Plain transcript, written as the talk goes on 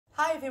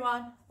Hi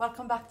everyone,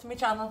 welcome back to my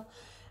channel.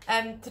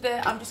 Today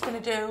I'm just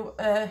going to do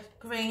a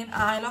green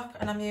eye look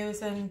and I'm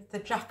using the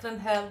Jaclyn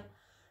Hill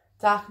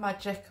Dark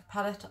Magic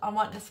palette. I'm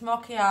wanting a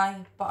smoky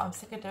eye, but I'm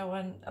sick of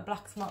doing a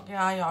black smoky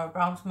eye or a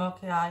brown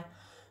smoky eye.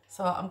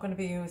 So I'm going to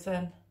be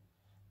using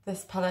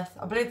this palette.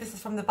 I believe this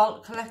is from the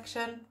Vault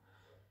collection,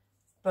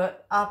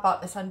 but I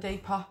bought this on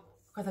Depop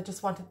because I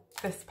just wanted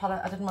this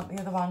palette. I didn't want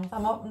the other ones.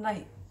 I'm hoping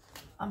like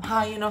I'm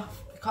high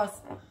enough because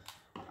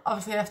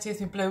obviously I have to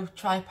use my blue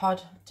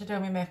tripod to do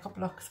my makeup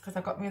looks because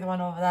I've got my other one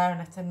over there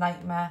and it's a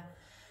nightmare.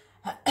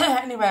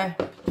 Anyway,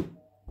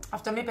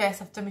 I've done my base,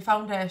 I've done my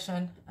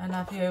foundation, and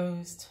I've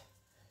used,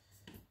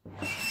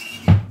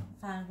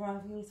 find what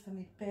I've used for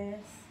my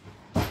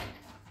base.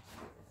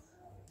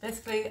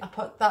 Basically I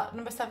put that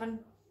number 7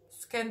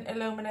 Skin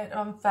Illuminator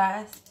on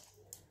first,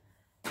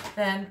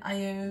 then I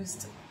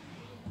used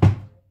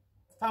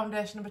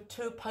foundation number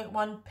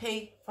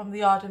 2.1p from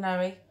The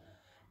Ordinary.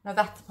 Now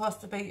that's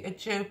supposed to be a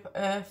dupe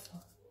of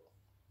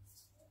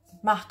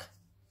MAC.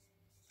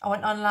 I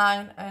went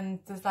online and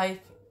there's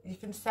like, you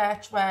can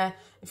search where,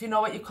 if you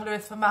know what your colour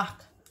is for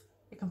MAC,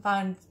 you can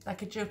find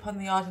like a dupe on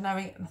The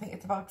Ordinary, and I think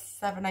it's about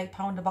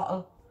 £7-8 a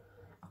bottle.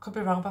 I could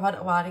be wrong, but I've had it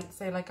a while. You can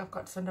see like I've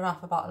got just under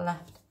half a bottle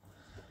left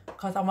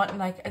because I'm wanting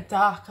like a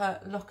darker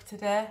look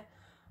today.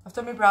 I've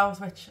done my brows,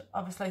 which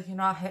obviously, you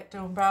know, I hate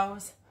doing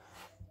brows,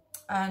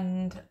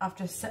 and I've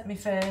just set my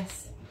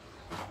face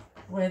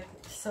with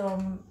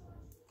some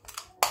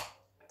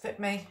Fit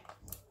Me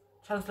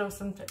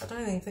translucent. I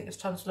don't even think it's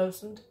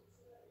translucent.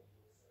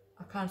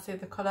 I can't see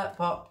the colour,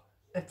 but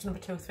it's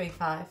number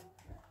 235.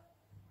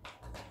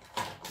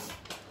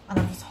 And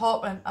I'm just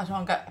hoping I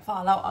don't get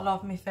fallout all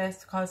over my face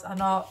because I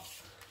know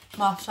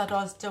Morphe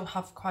shadows do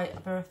have quite a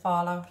bit of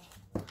fallout.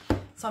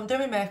 So I'm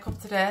doing makeup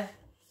today.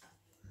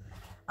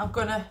 I'm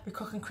going to be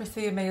cooking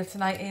Chrissy a meal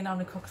tonight. Ian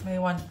only cooks me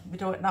one. We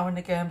do it now and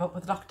again, but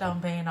with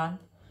lockdown being on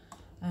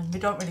and we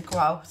don't really go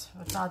out,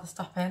 I'd rather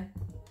stop in.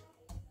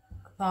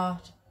 I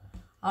thought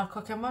I'll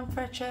cook him one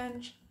for a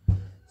change.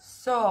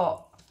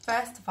 So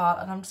first of all,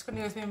 and I'm just going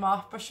to use my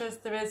Morphe brushes.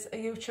 There is a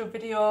YouTube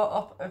video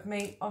up of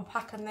me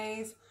unpacking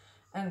these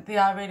and they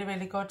are really,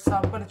 really good. So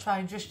I'm going to try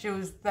and just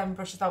use them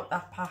brushes out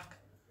that pack.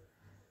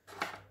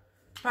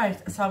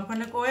 Right, so I'm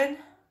going to go in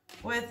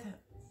with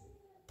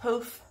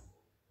Poof.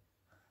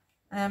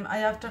 I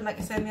have done, like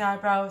I said, my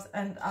eyebrows,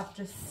 and I've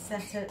just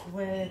set it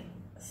with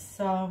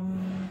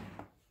some...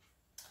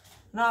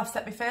 No, I've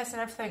set my face and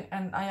everything,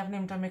 and I haven't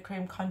even done my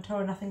cream contour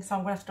or nothing, so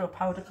I'm going to have to do a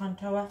powder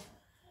contour.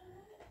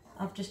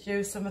 I've just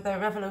used some of the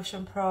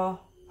Revolution Pro,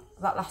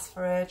 that lasts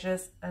for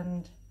ages,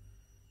 and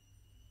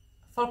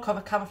full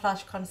cover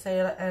camouflage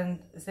concealer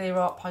and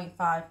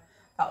 0.5.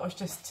 That was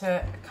just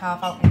to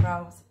carve out my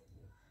brows.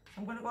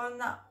 I'm going to go on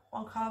that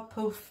one called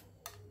Poof.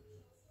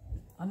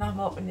 And I'm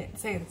hoping you can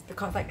see this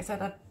because, like I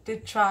said, I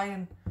did try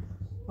and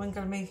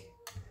wingle my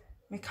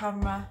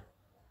camera.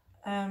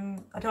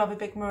 I do have a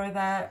big mirror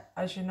there,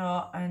 as you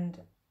know, and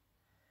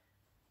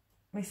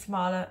my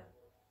smaller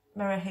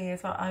mirror here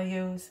is what I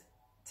use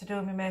to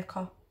do my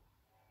makeup.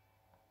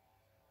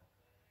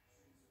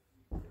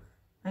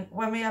 Like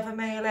when we have a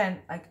meal in,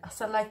 like I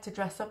still like to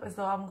dress up as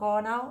though I'm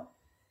going out,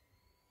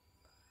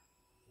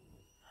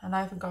 and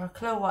I haven't got a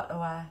clue what to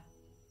wear.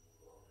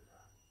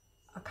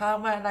 I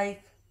can't wear,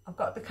 like, I've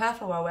got to be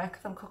careful what I wear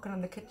because I'm cooking in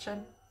the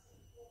kitchen,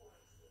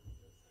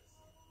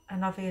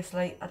 and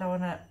obviously I don't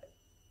want to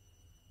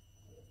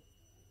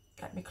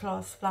get my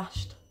clothes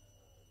splashed.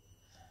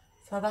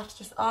 So that's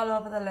just all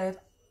over the lid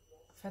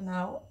for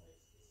now.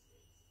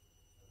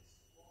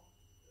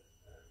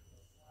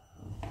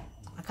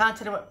 I can't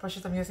tell you what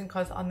brushes I'm using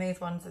because on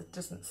these ones it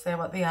doesn't say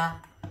what they are.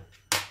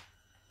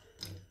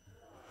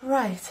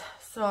 Right,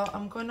 so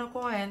I'm going to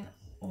go in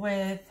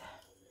with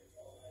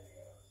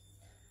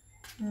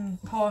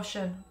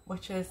Potion,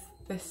 which is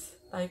this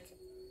like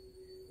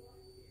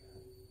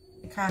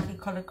khaki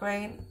colour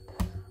green,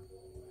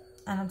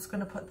 and I'm just going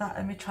to put that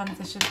in my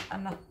transition,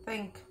 and I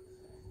think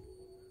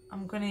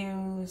I'm going to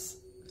use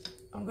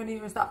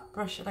that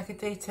brush, like a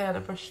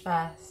detailer brush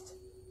first.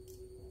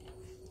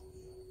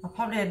 I'll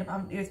probably end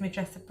up using my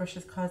dresser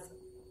brushes because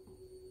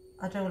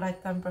I do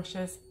like them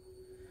brushes.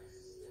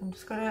 So I'm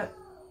just going to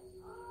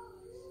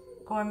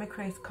go in my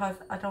crease because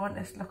I don't want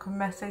this looking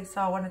messy,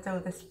 so I want to do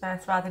this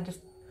first rather than just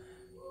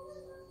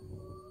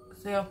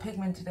see how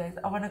pigmented it is.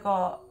 I don't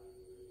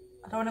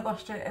want to go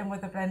straight in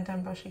with a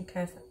blending brush in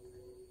case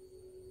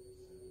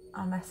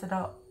I mess it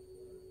up.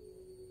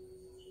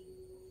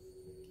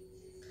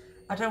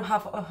 I do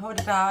have a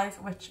hooded eyes,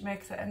 which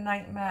makes it a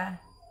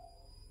nightmare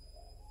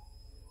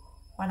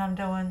when I'm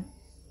doing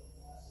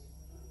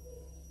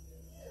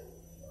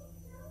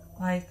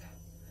like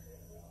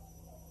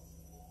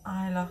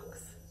eye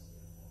looks.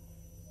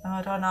 Now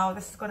I don't know how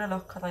this is going to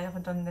look because I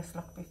haven't done this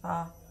look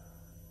before.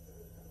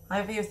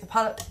 I've used the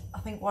palette I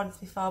think once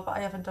before, but I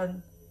haven't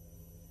done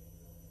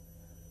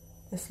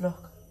this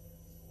look.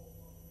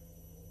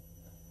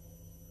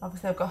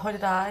 Obviously I've got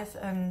hooded eyes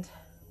and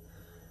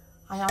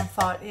I am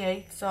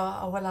 48, so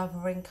I will have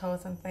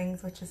wrinkles and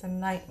things, which is a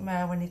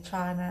nightmare when you're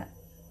trying to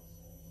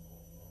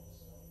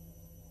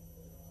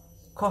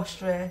go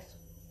straight.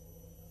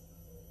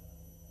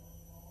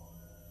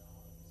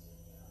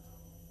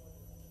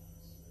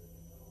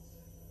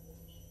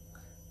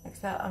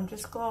 Like that, I'm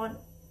just going,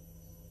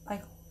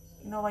 like,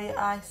 you know where your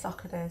eye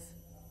socket is?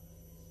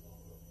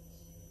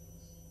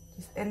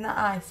 Just in the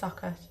eye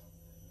socket.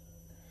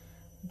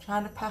 I'm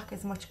trying to pack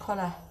as much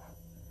colour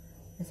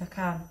as I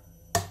can.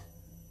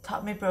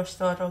 Tap my brush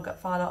so I don't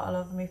get fallout all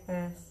over my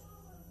face.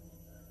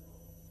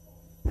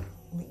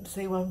 You can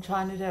see what I'm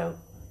trying to do.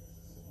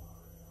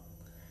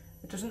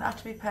 It doesn't have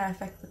to be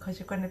perfect because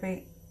you're going to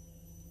be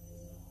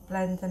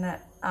blending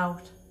it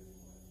out.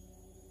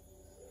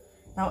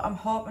 Now I'm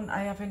hoping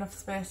I have enough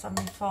space on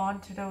my phone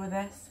to do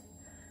this.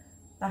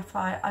 That's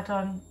why I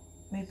done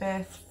my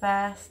base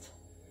first.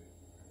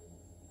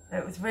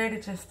 It was really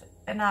just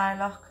an eye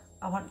look.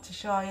 I wanted to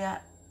show you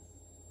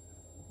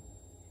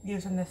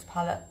using this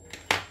palette.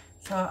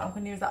 So I'm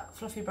going to use that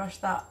fluffy brush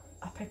that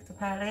I picked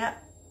up earlier.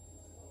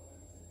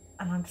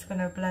 And I'm just going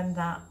to blend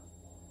that.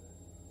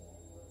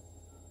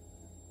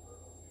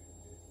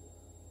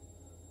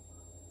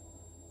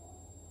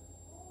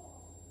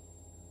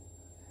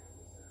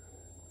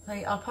 So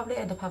I'll probably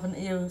end up having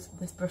to use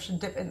this brush and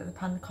dip into the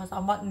pan because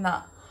I'm wanting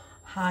that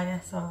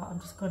higher, so I'm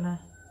just going to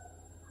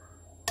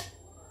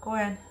go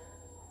in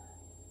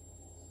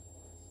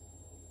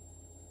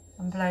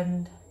and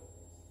blend.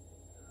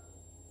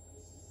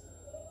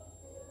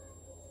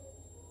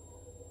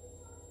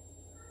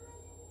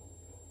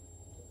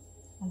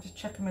 I'm just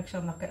checking, make sure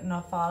I'm not getting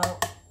no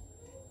fallout.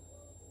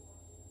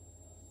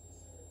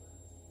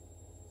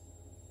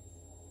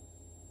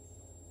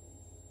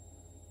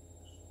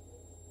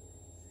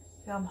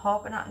 I'm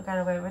hoping I can get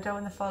away with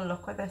doing the full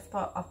look with this,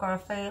 but I've got a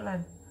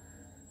feeling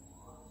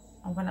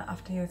I'm going to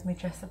have to use my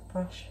dress-up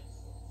brush.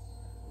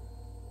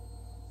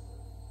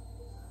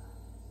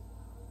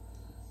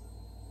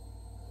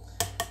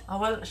 I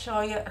will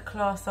show you a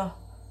close-up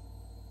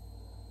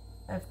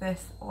of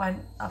this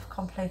when I've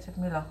completed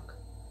my look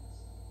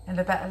in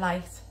a better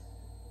light.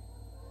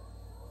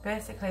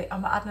 Basically,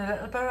 I'm adding a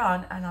little bit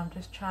on and I'm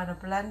just trying to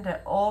blend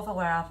it over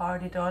where I've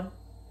already done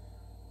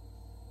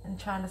and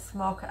trying to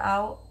smoke it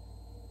out.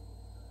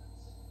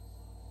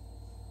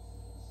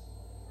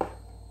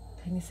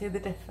 Can you see the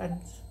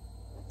difference?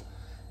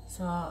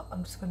 So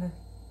I'm just going to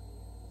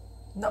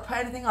not put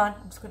anything on.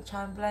 I'm just going to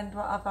try and blend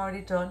what I've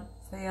already done.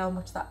 See how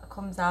much that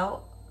comes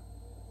out.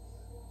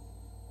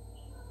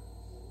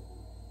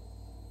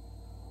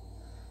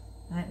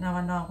 Right, now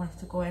I know I want it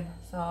to go in.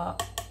 So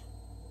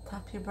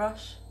tap your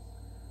brush.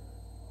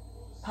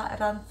 Pat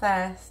it on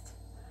first.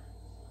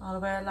 All the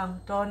way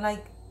along. Don't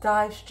like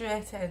dive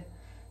straight in.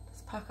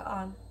 Just pack it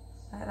on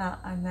like that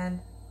and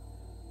then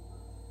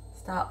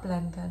start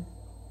blending.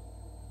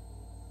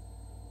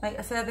 Like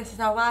I said, this is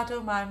how I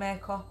do my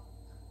makeup.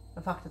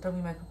 In fact, I do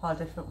my makeup all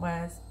different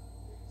ways.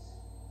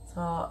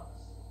 So,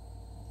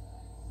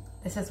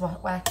 this is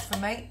what works for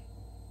me.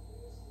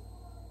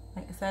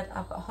 Like I said,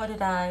 I've got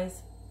hooded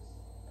eyes.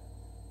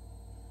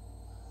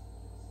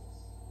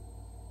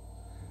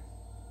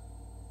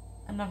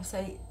 And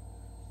obviously,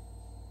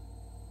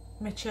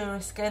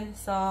 mature skin,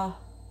 so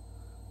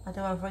I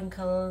do have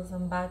wrinkles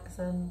and bags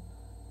and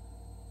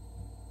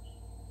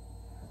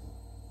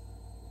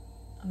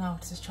now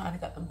it's just trying to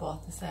get them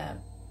both the same.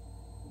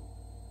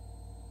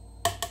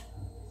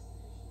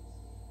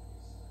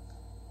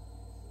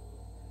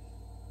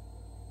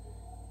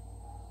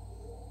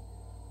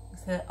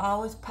 So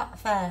always pat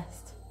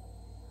first,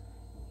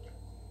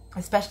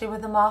 especially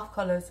with the Morphe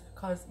colours,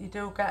 because you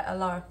do get a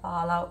lot of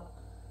fallout.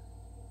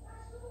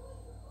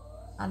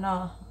 I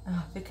know,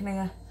 if you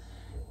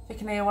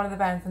can hear one of the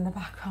bands in the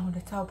background,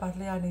 it's how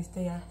badly on his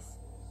DS.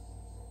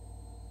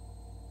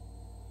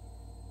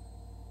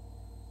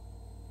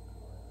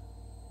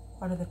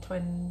 One of the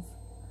twins.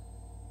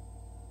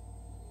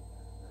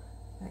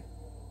 Like,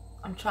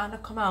 I'm trying to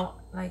come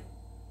out like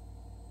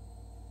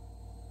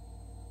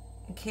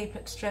and keep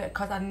it straight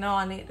because I know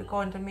I need to go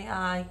under my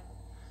eye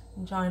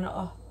and join it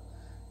up.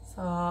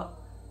 So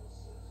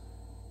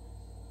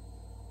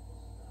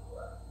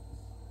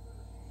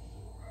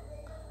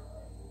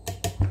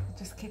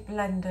just keep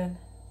blending.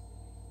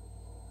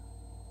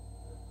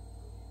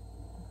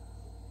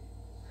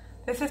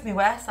 This is my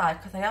worst side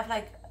because I have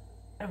like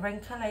a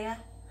wrinkle here.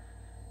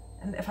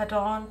 And if I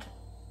don't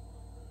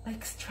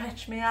like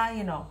stretch my eye,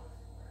 you know,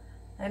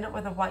 I end up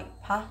with a white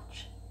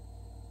patch.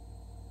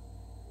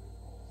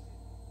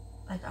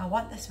 Like I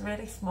want this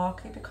really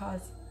smoky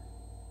because,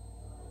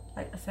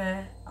 like I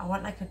say, I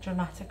want like a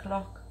dramatic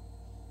look.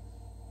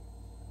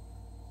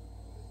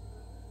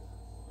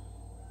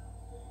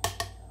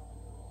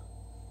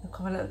 I'll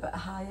come a little bit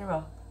higher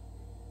up.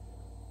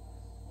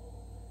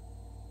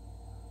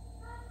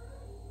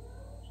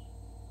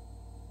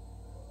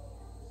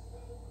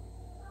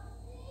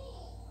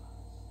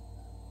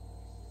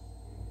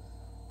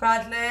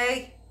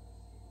 Bradley.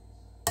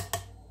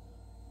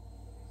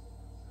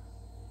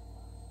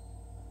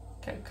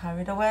 Getting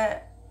carried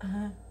away.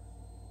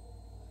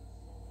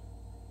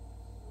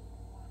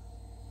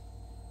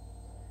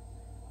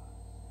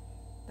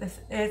 This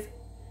is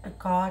a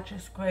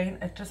gorgeous green.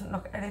 It doesn't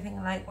look anything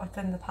like what's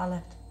in the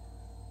palette.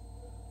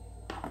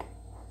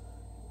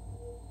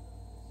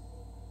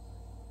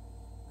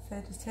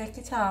 So just take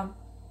your time.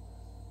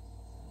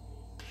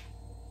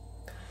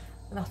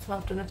 And that's what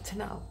I've done up to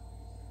now.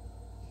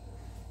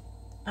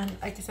 And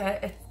like I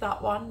said, it's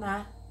that one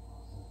there.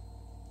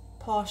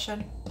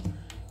 Portion.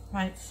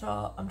 Right,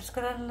 so I'm just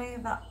going to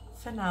leave that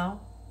for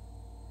now.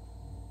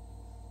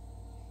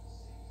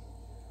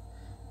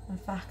 In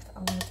fact,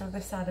 I'm going to do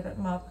this side a bit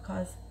more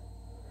because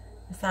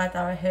the side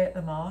that I hate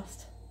the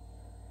most.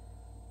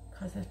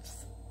 Because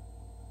it's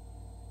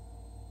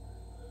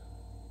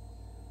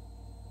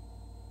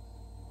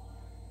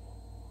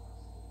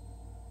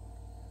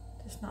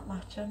just not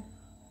matching.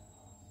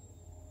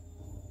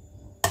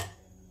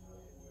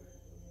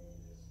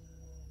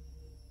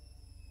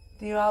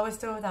 Do you always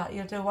do that?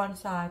 You'll do one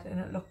side and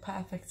it'll look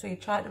perfect. So you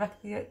try to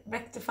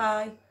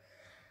rectify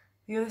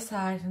the other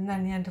side and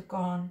then you end up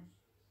going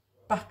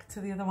back to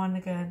the other one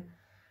again.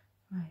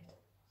 Right.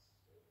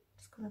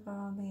 Just going to go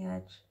on the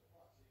edge.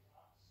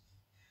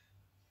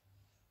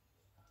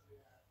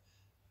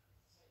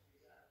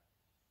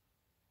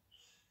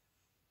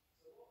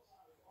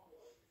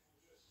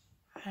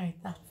 Right,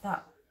 that's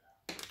that.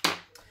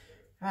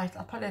 Right,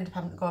 I'll probably end up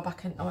having to go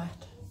back into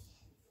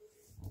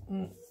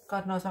it.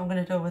 God knows what I'm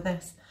going to do with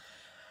this.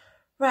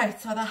 Right,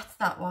 so that's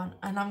that one.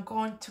 And I'm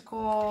going to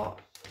go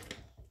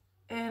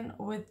in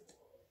with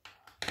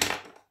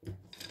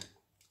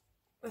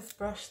this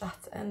brush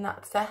that's in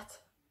that set.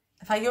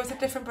 If I use a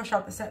different brush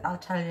out the set, I'll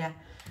tell you.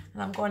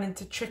 And I'm going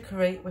into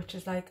Trickery, which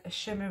is like a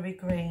shimmery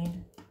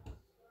green.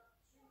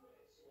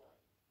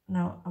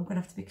 Now, I'm going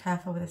to have to be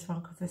careful with this one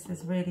because this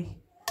is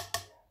really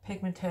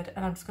pigmented.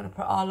 And I'm just going to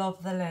put all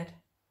over the lid.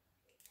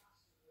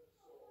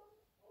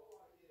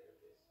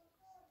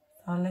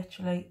 So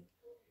literally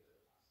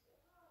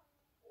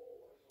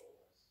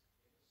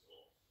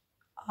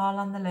all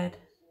on the lid.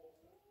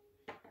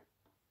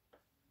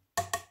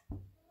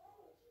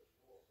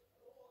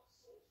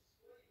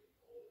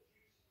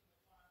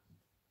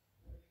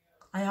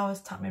 I always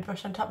tap my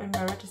brush on top of my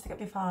mirror just to get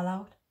my fall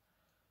out.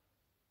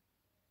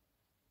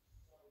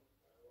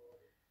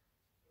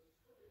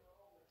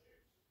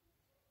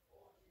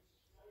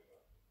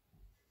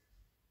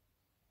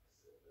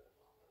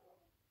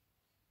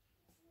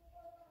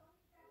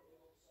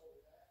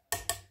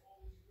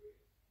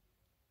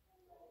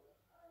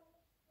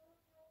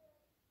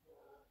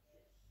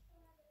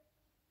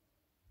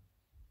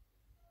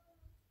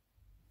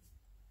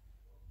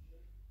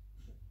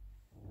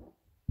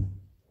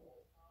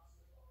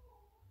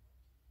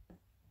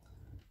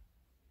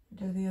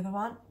 Do the other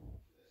one.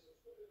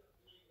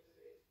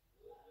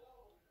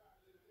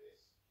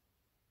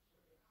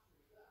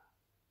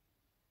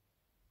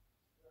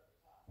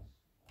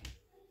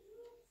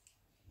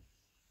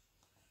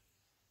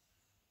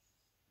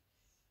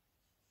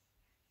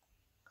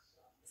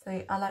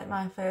 See, I like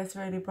my face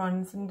really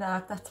bronze and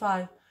dark. That's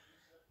why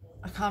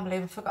I can't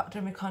believe I forgot to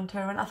do my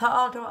contour. And I thought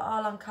I'll do it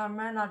all on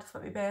camera and I'll just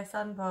put my base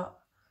on, but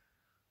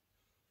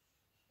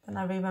then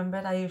I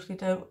remembered I usually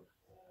do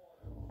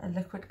a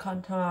liquid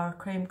contour or a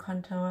cream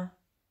contour.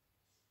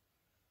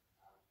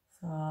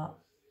 So,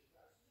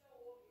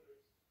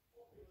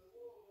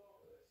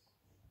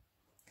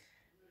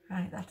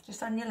 right, that's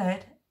just on your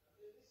lid.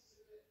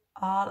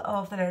 All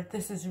over the lid.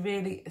 This is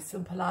really a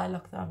simple eye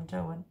look that I'm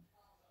doing.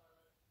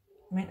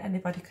 I mean,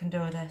 anybody can do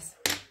this.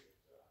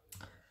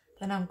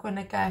 Then I'm going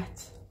to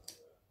get...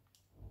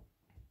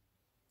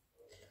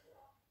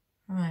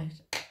 Right.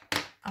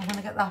 I'm going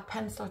to get that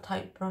pencil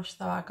type brush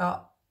that I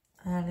got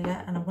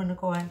earlier. And I'm going to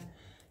go in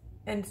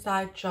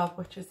Inside Job,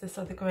 which is this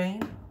other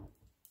green.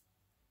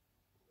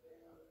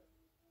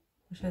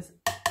 Which is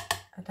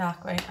a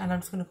dark green. And I'm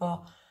just going to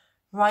go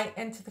right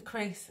into the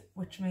crease,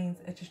 which means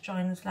it just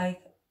joins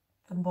like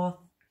them both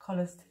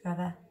colours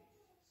together.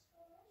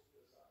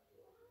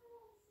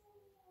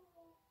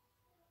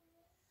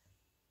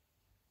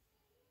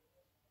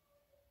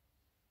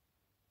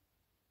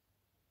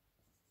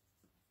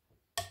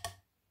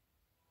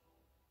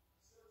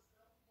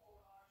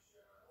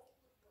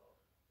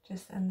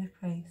 Just in the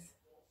crease.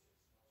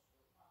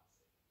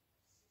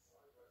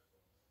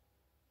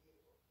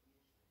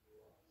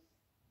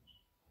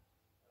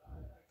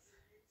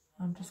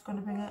 I'm just going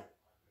to bring it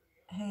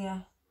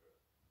here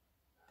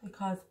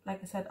because,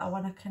 like I said, I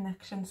want a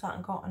connection so I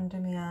can go under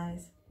my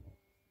eyes.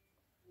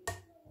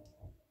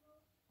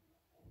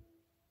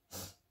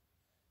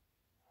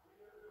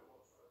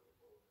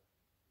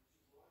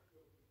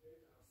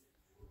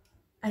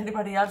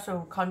 Anybody else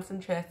who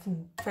concentrates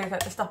and feels like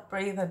to stop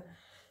breathing?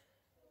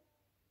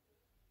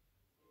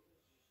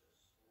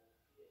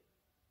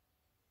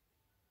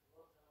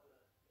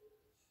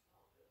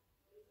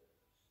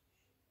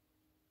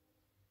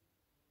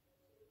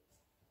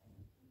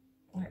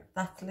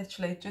 That's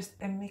literally just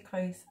in my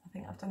crease. I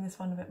think I've done this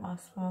one a bit more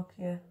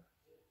smokier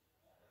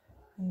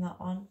than that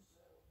one.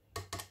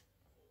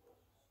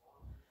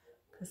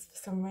 Because for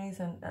some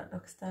reason it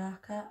looks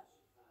darker.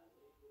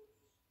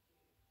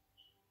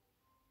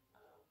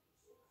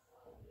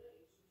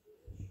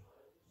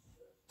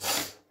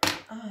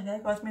 Oh, there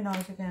goes my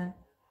nose again.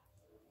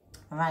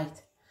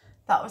 Right,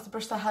 that was the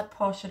brush that I had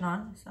portion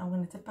on, so I'm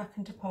going to dip back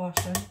into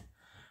portion,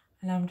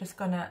 and I'm just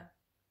going to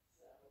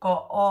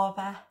go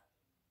over,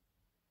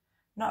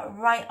 not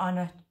right on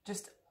it,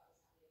 just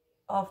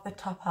off the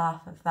top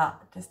half of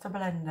that, just to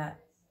blend it.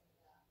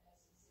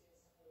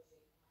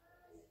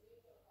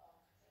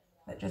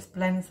 It just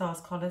blends those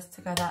colours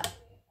together,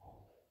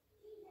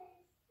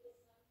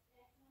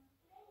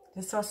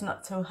 just so it's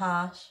not too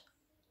harsh.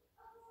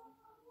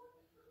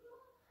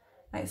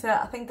 Like I said,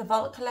 I think the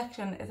Vault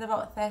collection is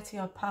about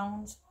 £30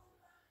 odd,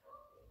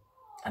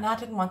 and I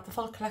didn't want the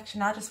full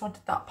collection, I just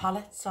wanted that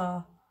palette,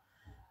 so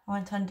I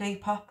went on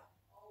Depop,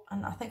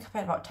 and I think I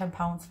paid about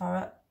 £10 for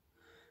it.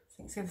 So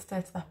you can see the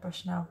state of that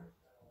brush now.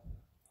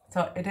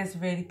 So it is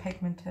really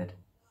pigmented.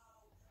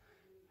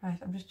 Right,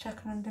 I'm just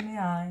checking under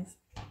my eyes.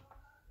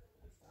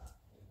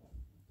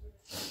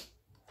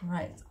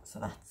 Right, so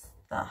that's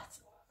that.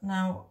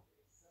 Now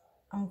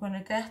I'm going to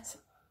get,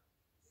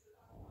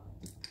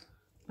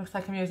 looks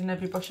like I'm using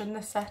every brush in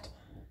this set.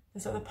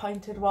 This other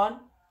pointed one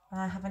that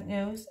I haven't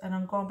used, and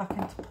I'm going back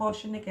into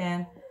portion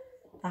again,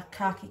 that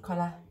khaki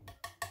colour.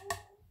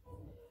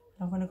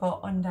 I'm going to go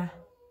under.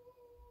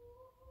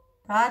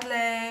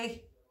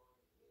 Bradley!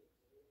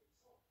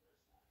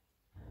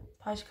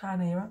 Surprised you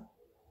can't hear him.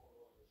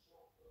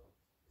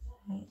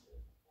 Right.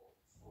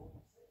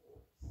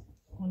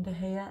 Under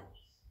here.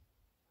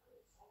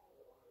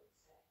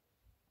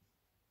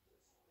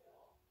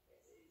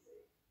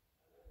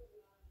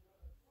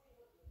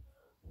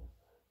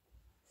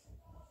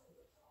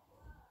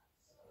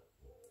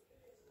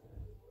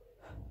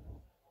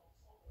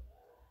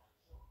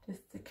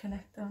 Just to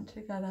connect them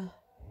together.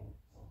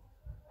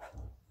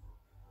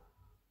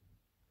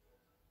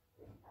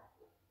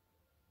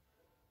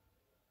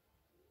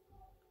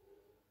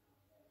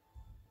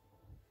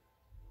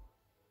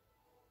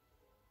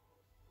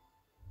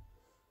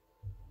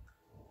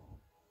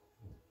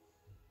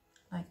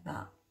 Like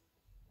that.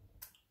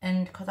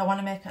 And because I want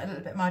to make it a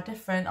little bit more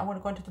different, I want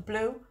to go into the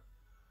blue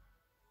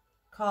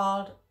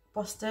called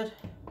Busted,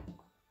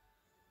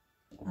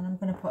 and I'm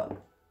going to put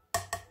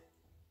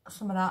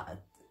some of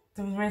that.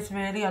 There is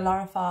really a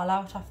lot of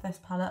fallout off this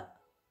palette,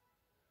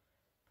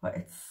 but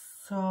it's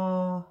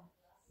so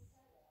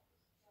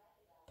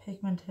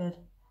pigmented.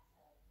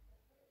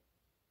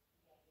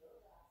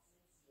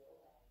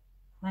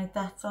 Like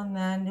that's on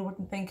there, and you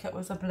wouldn't think it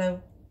was a blue,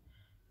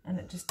 and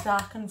it just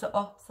darkens it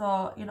up,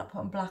 so you're not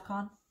putting black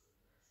on,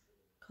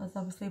 because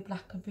obviously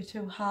black can be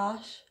too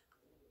harsh.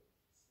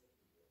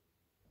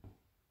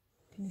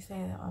 Can you see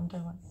that I'm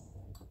doing?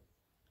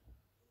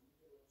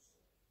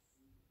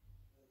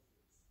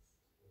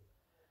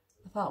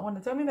 I thought when I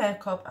do my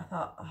makeup, I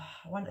thought, oh,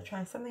 I want to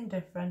try something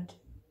different.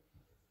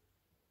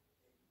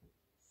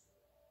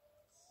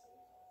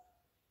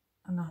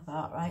 And I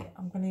thought, right,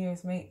 I'm going to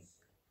use my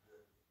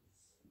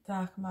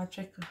Dark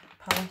Magic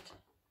palette.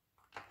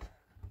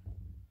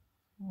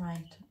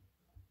 Right.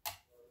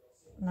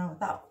 Now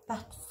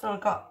that's still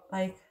got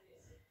like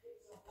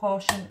the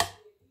portion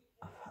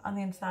on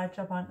the inside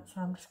job on it, so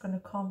I'm just going to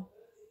come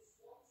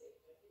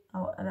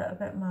out a little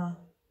bit more on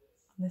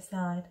the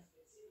side.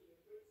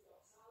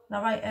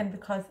 Not right in,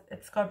 because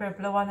it's got a bit of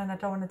blue on and I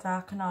don't want to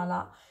darken all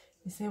that.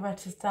 You see where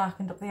it's just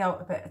darkened up the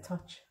outer bit a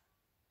touch.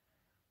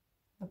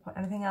 Don't put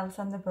anything else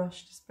on the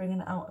brush, just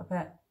bringing it out a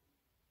bit.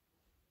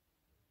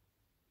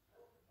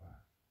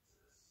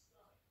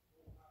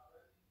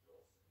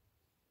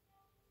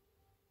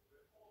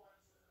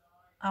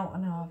 Out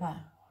and over,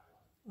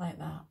 like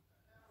that.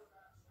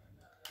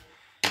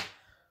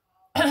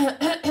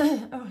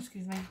 Oh,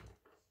 excuse me.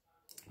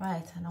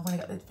 Right, and I'm going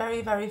to get this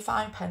very, very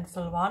fine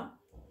pencil one.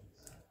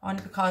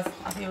 Only because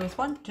I've used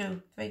 1,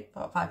 2, 3,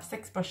 4, 5,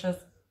 6 brushes.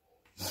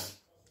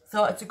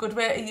 So it's a good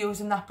way of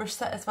using that brush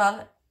set as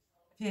well,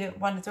 if you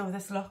want to do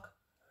this look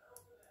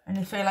and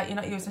you feel like you're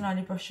not using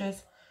any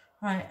brushes.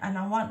 Right, and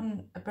I'm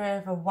wanting a bit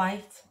of a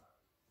white,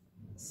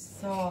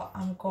 so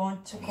I'm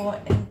going to go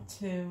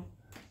into,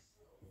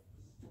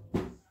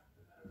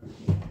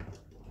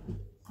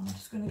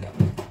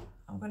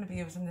 I'm going to be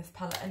using this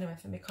palette anyway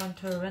for my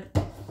contouring.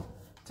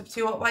 It's up to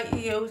you what white you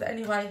use,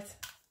 any white.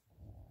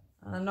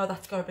 And I know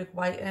that's got a big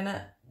white in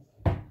it,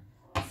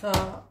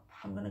 so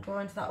I'm going to go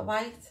into that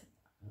white.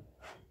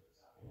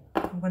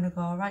 I'm going to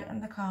go right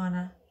in the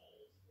corner.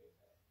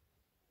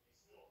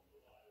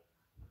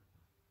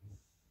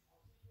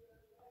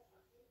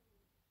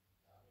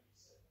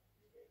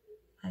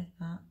 Like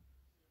that.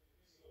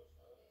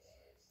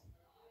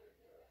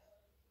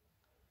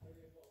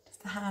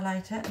 Just to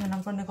highlight it, and then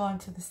I'm going to go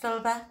into the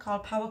silver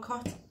called Power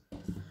Cut.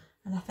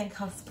 And I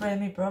think I'll spray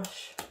my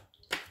brush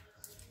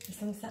with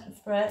some setting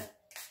spray.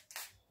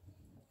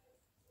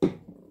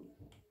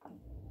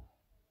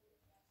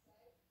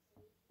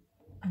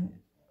 And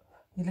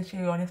you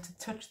literally only have to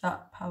touch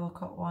that Power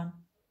Cut one.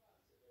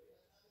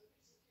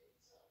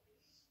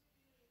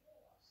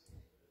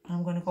 And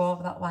I'm going to go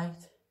over that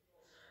white.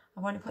 I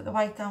want to put the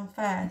white down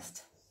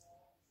first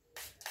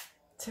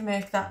to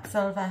make that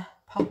silver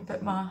pop a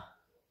bit more.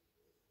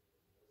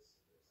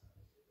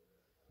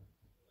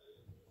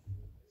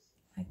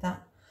 like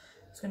that.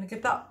 Just going to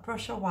give that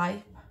brush a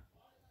wipe,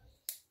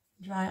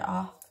 dry it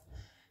off,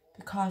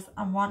 because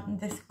I'm wanting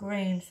this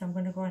green, so I'm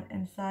going to go an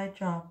inside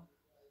job.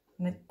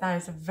 And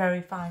that is a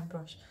very fine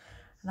brush,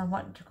 and I'm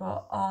wanting to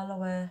go all the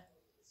way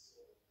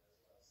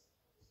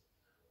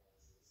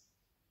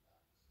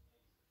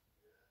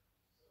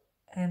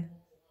in.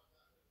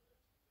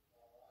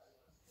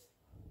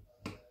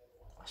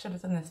 I should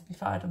have done this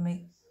before I done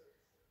my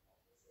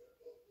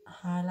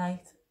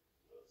highlight.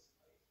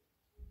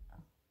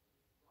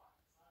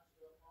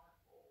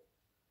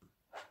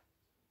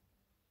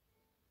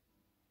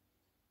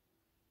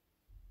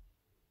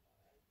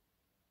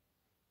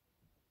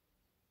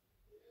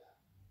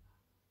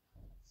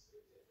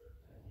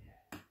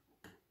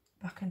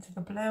 Back into the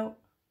blue.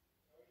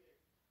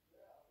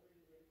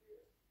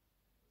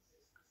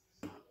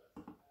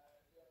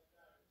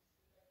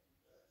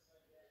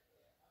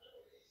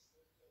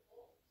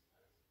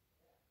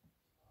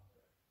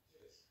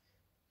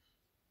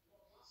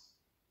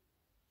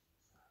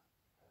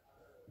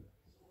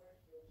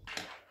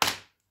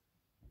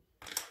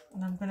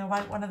 And I'm going to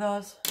wipe one of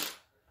those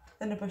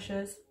thinner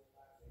brushes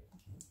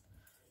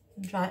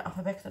and dry it off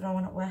a bit because I don't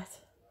want it wet.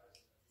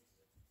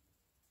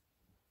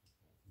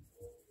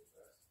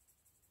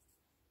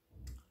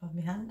 Of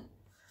my hand.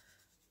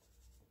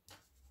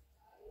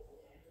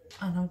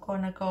 And I'm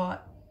going to go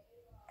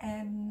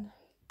in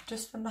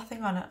just with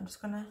nothing on it. I'm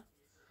just going to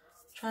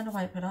try to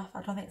wipe it off.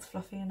 I don't think it's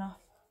fluffy enough.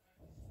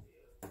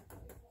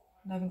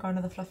 And I haven't got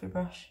another fluffy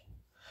brush.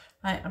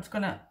 Right, I'm just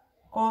going to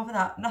go over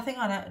that, nothing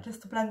on it,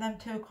 just to blend them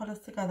two colours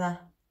together.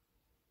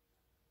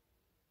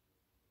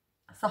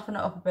 Soften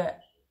it up a bit.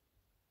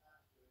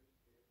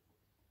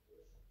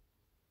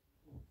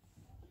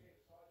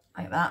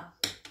 Like that.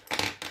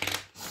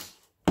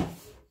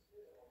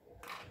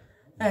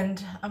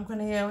 And I'm going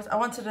to use, I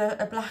wanted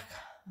a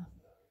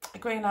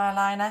green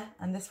eyeliner,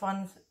 and this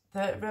one's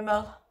the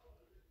Rimmel.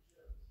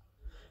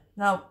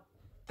 Now,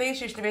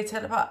 these usually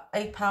retail about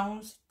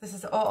 £8. This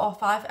is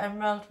 005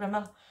 Emerald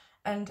Rimmel,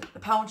 and the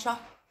pound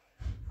shop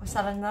we're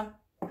selling them.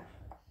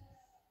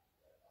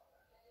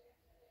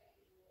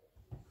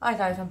 Hi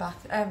guys, I'm back.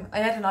 I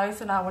had an eye,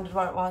 so now I wondered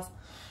what it was.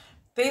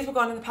 These were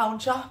going in the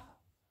pound shop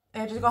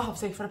ages ago,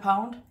 obviously for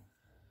 £1,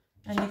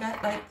 and you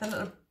get like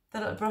the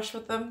little brush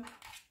with them.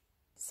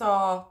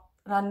 So,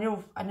 and I knew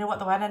what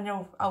they were, and I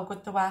knew how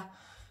good they were,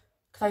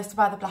 because I used to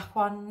buy the black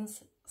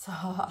ones. So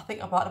I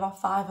think I bought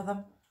about 5 of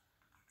them,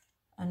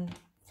 and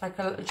it's like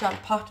a little gel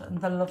pot,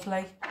 and they're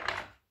lovely.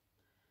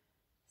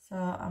 So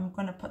I'm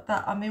going to put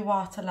that on my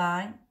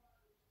waterline.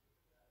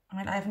 I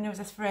mean, I haven't used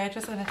this for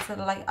ages, and it's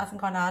like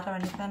hasn't gone hard or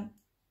anything.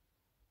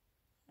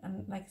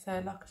 And like I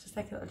say, look, it's just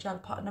like a little gel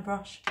pot and a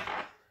brush.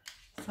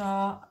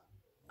 So,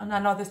 and I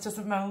know this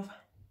doesn't move.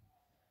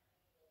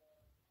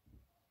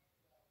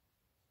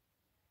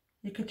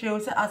 You could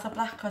use it as a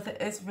black because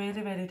it is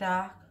really, really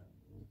dark.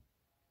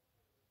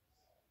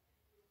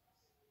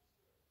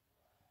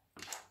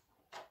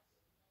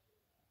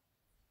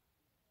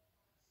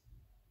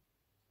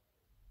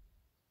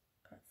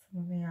 Got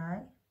some of my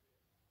eye.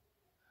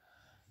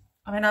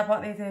 I mean, I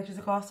bought these ages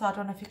ago, so I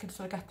don't know if you can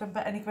still get them,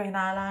 but any green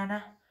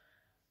eyeliner.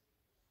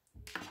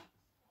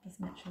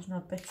 Just make sure there's no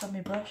bits on my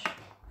brush.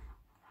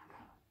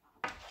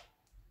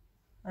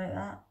 Like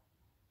that.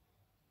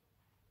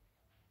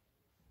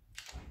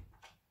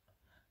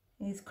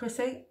 Here's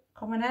Chrissy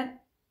coming in.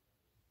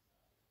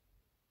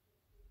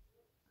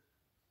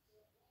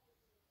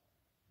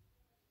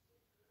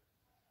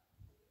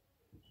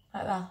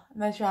 Like that.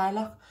 And there's your eye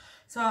look.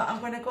 So I'm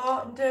going to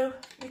go and do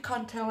my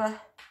contour,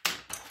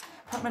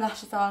 put my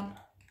lashes on,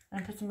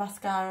 and put some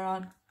mascara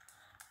on,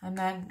 and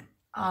then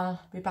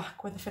I'll be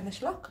back with the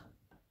finished look.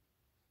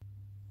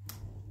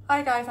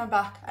 Hi guys, I'm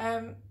back.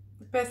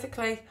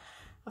 Basically,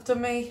 I've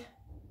done my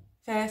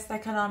face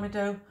like I normally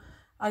do.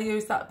 I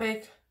use that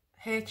big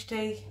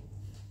HD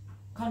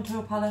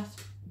contour palette,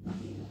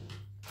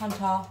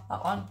 contour,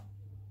 that one.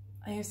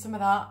 I used some of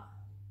that.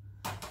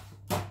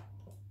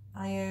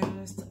 I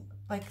used,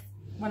 like,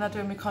 when I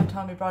do my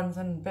contour, my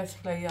bronzing,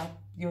 basically I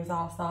use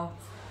all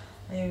sorts.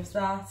 I used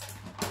that.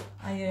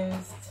 I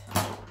used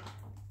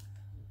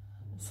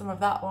some of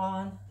that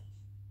one.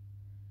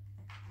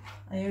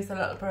 I used a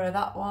little bit of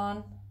that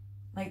one,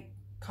 like,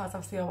 because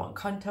obviously I want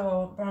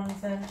contour,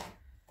 bronzing.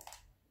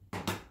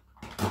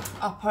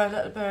 I put a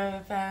little bit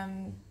of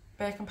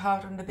baking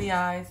powder under the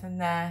eyes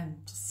and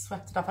then just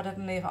swept it off. I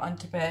didn't leave it on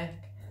to bake.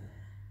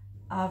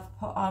 I've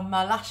put on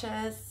my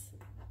lashes,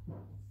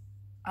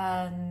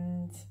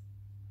 and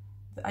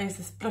I used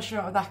this blusher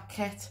out of that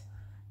kit,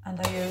 and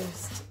I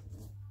used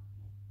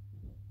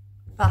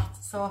that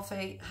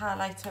Sophie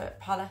highlighter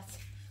palette,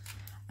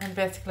 and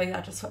basically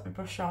I just swept my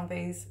brush around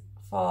these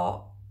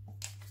to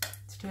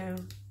do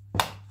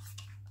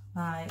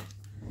my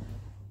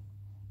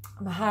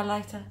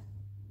highlighter.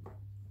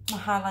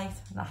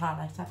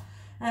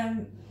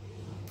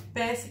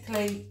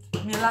 Basically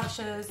my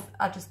lashes,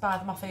 I just buy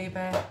them off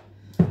eBay.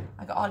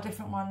 I got all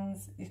different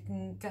ones. You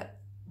can get,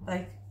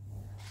 like,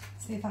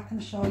 see if I can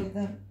show you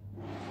them.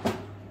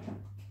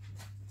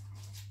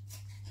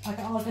 I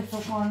got all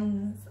different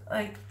ones,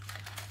 like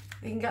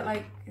You can get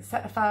like a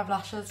set of 5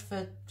 lashes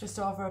for just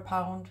over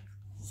 £1.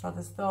 So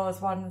there's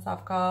those ones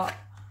I've got,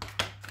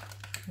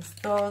 there's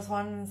those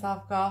ones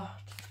I've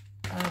got,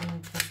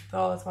 and there's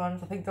those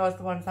ones. I think those are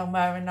the ones I'm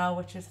wearing now,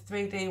 which is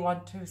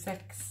 3D126.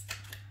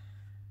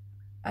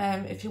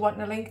 If you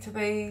want a link to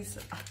these,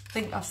 I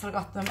think I've still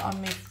got them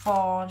on my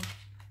phone.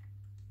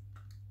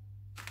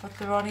 But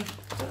they're only,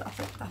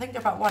 I think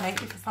they're about £1.80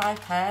 for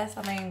 5 pairs.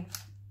 I mean,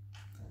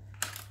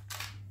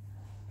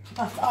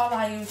 that's all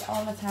I use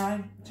all the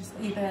time, just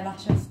eBay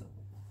lashes.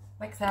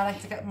 Like I say, I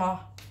like to get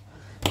more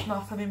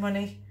for my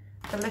money.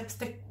 The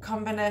lipstick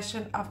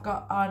combination I've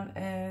got on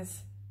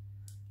is,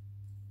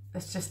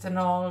 it's just an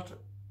old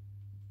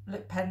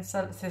lip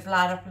pencil. It says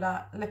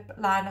lip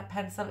liner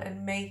pencil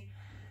in Me.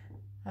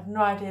 I have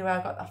no idea where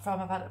I got that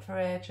from. I've had it for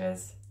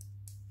ages.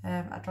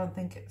 I don't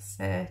think it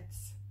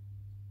states.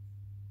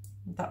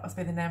 That must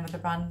be the name of the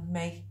brand,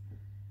 Me.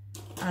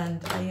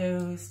 And I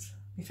used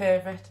my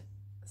favourite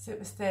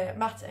Superstay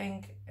matte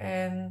ink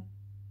in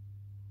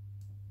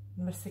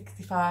number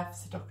 65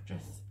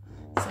 Seductress.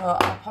 So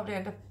I'll probably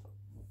end up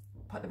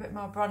putting a bit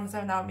more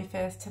bronzer now on my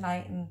face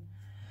tonight, and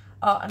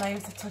I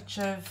use a touch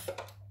of,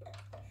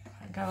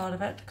 I can get out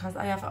of it because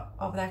I have it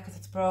over there because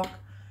it's broke,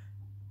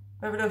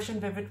 Revolution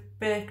Vivid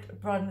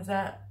Baked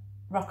Bronzer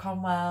Rock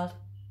On Wild.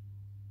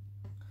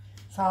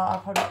 So I'll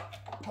probably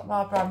put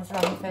more bronzer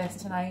on my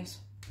face tonight,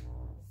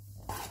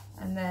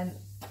 and then,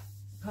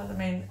 because I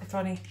mean it's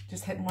only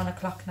just hitting 1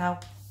 o'clock now.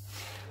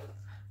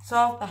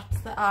 So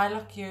that's the eye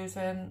look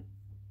using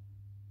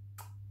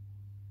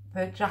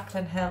the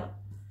Jaclyn Hill.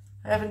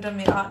 I haven't done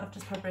my art, I've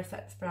just put a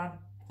set spray on.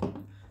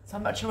 So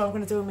I'm not sure what I'm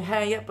going to do with my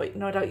hair yet, but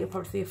no doubt you'll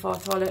probably see a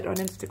photo later on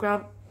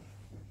Instagram.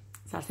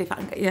 So I'll see if I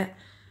can get you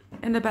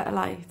in a better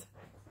light.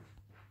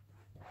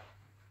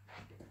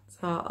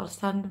 So I'll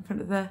stand in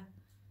front of the...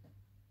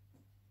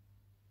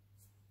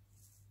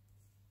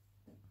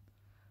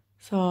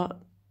 So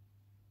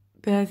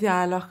there's the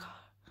eye look.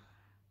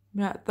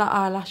 Yeah, that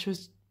eyelash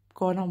was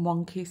going on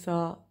wonky,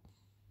 so...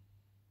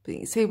 But you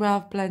can see where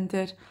I've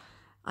blended.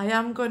 I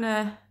am going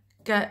to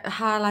get a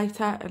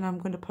highlighter and I'm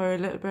going to put a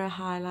little bit of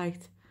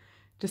highlight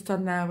just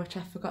on there, which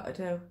I forgot to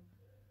do.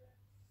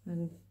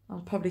 And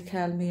I'll probably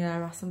curl my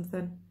hair or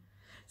something.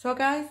 So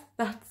guys,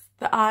 that's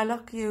the eye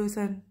look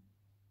using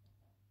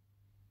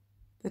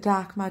the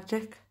Dark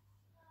Magic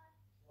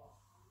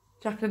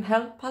Jaclyn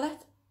Hill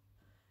palette.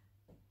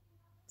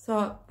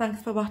 So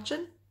thanks for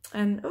watching,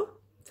 and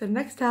till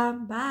next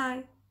time,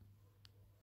 bye.